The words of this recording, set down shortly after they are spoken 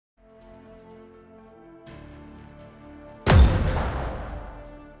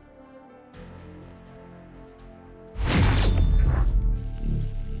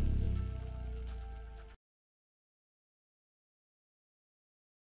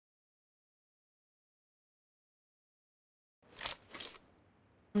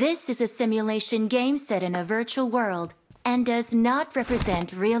This is a simulation game set in a virtual world and does not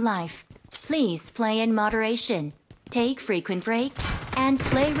represent real life. Please play in moderation, take frequent breaks, and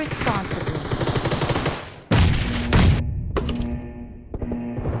play responsibly.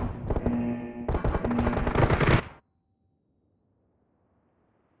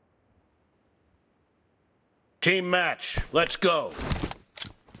 Team match, let's go.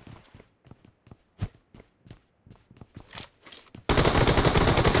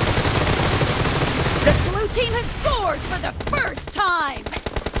 The blue team has scored for the first time!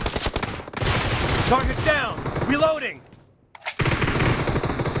 Target down! Reloading!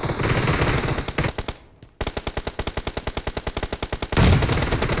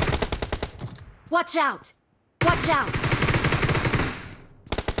 Watch out! Watch out!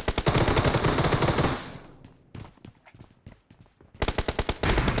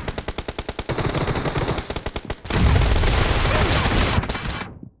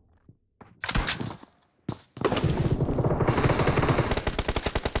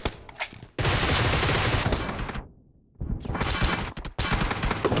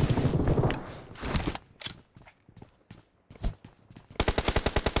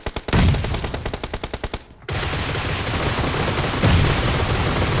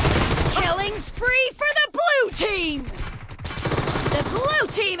 Spree for the blue team! The blue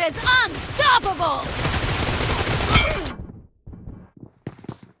team is unstoppable!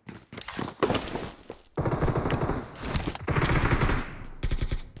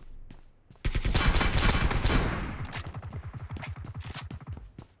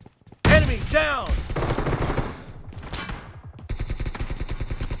 Enemy down!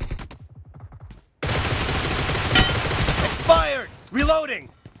 Expired! Reloading!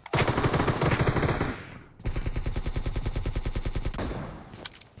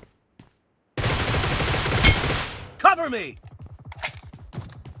 Cover me!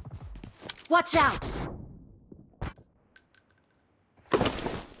 Watch out!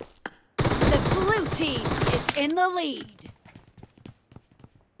 The blue team is in the lead.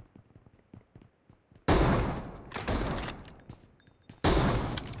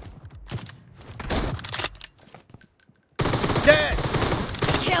 Dead!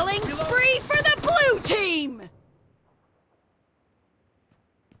 Killing spree for the blue team!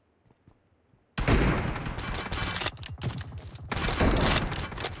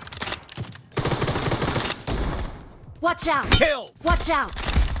 Watch out! Kill! Watch out!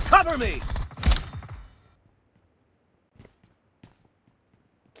 Cover me!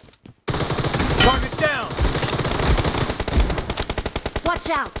 Target down! Watch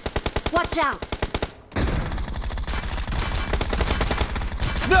out! Watch out!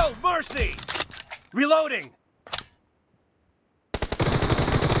 No mercy! Reloading!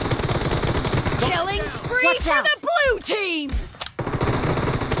 Killing spree Watch for out. the blue team!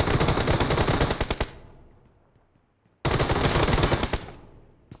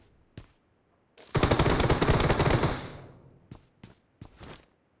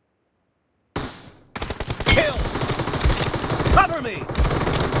 Kill! Cover me!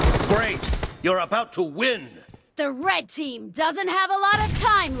 Great! You're about to win! The red team doesn't have a lot of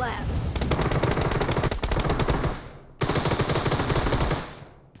time left.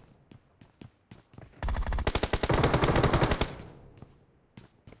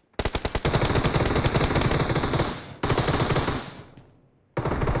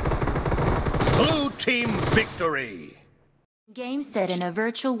 Blue team victory! Game set in a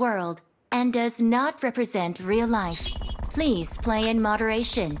virtual world and does not represent real life. Please play in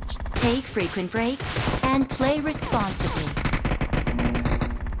moderation, take frequent breaks, and play responsibly.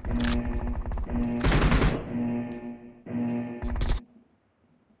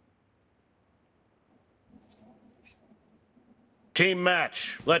 Team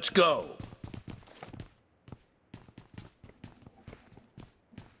match, let's go!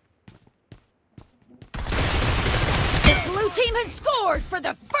 The blue team has scored for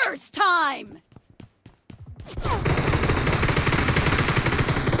the first time!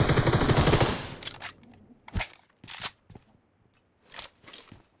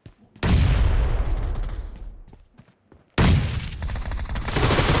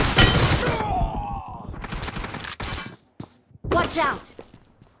 Watch out!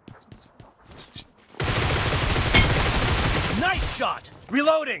 Nice shot!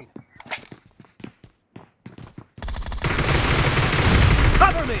 Reloading!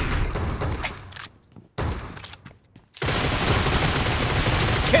 Cover me!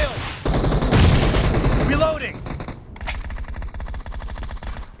 Kill! Reloading!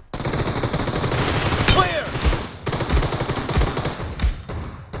 Clear!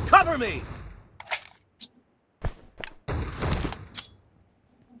 Cover me!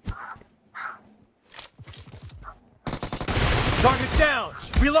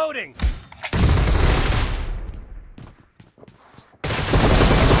 Reloading!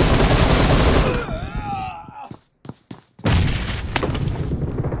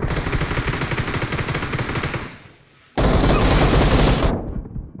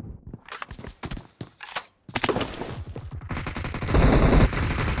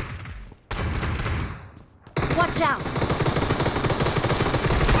 Watch out!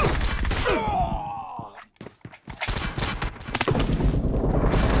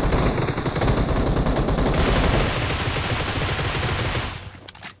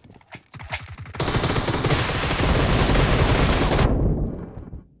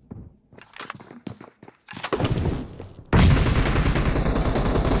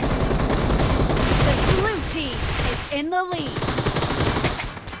 In the lead.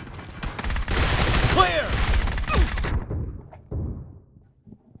 Clear!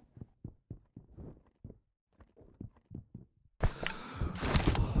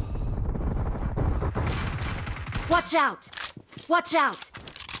 Watch out! Watch out!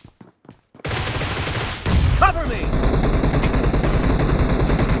 Cover me!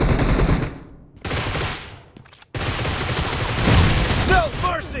 No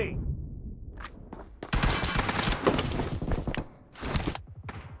mercy!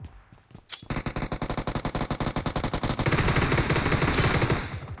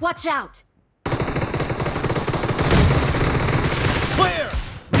 Watch out! Clear!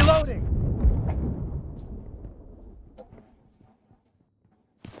 Reloading!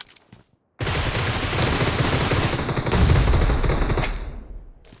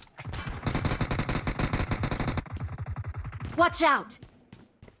 Watch out!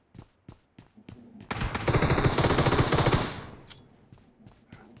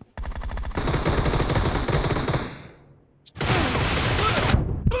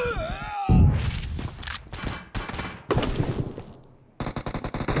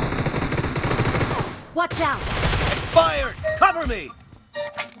 Watch out! Expired! Cover me!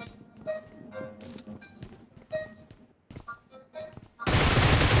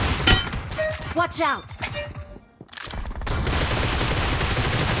 Watch out!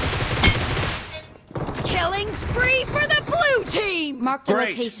 Killing spree for the blue team! Mark the Great!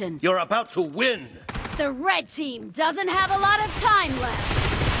 location. You're about to win! The red team doesn't have a lot of time left.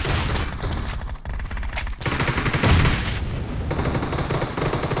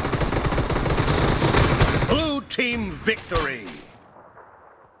 Blue team victory!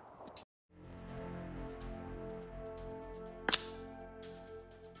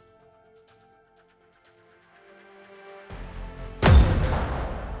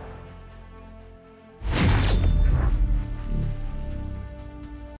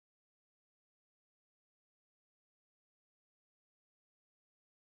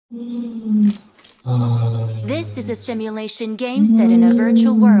 This is a simulation game set in a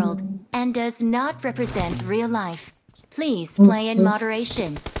virtual world and does not represent real life. Please play in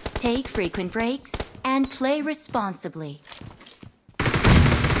moderation, take frequent breaks, and play responsibly.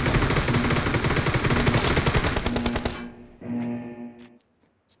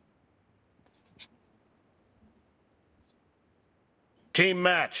 Team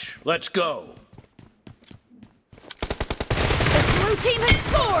match, let's go! The blue team has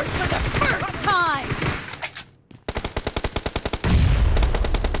scored for the first time!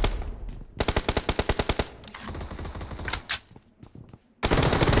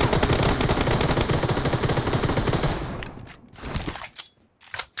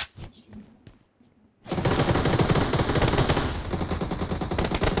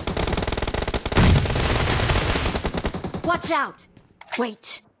 Watch out!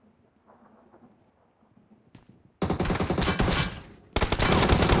 Wait!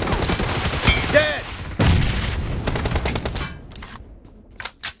 Dead!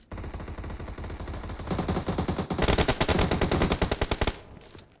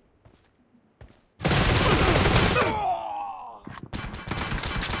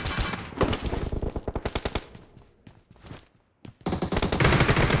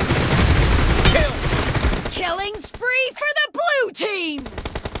 Kill! Killing spree for the blue team!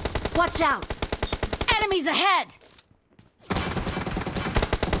 Watch out! Enemies ahead!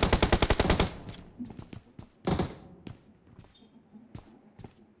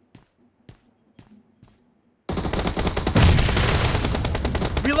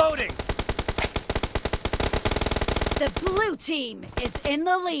 Reloading! The blue team is in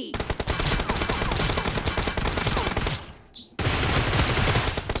the lead.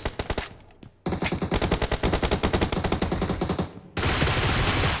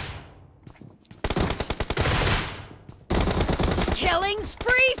 Killing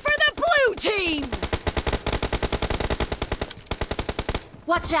spree for the blue team!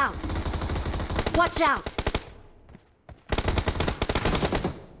 Watch out! Watch out!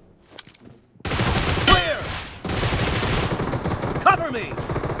 Clear! Cover me!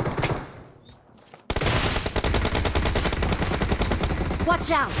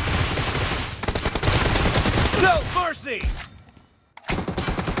 Watch out! No mercy!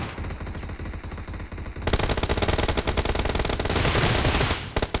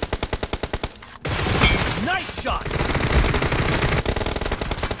 Nice shot!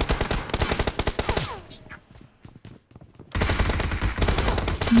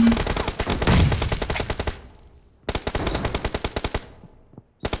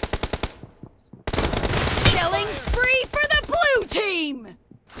 Killing spree for the blue team!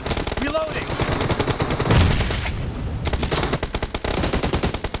 Reloading!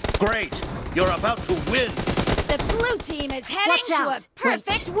 Great! You're about to win! The blue team is heading Watch to a out.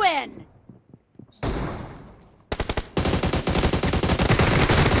 perfect win!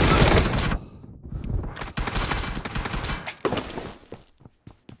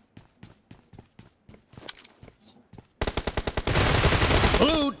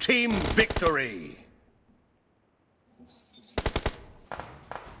 Blue team victory!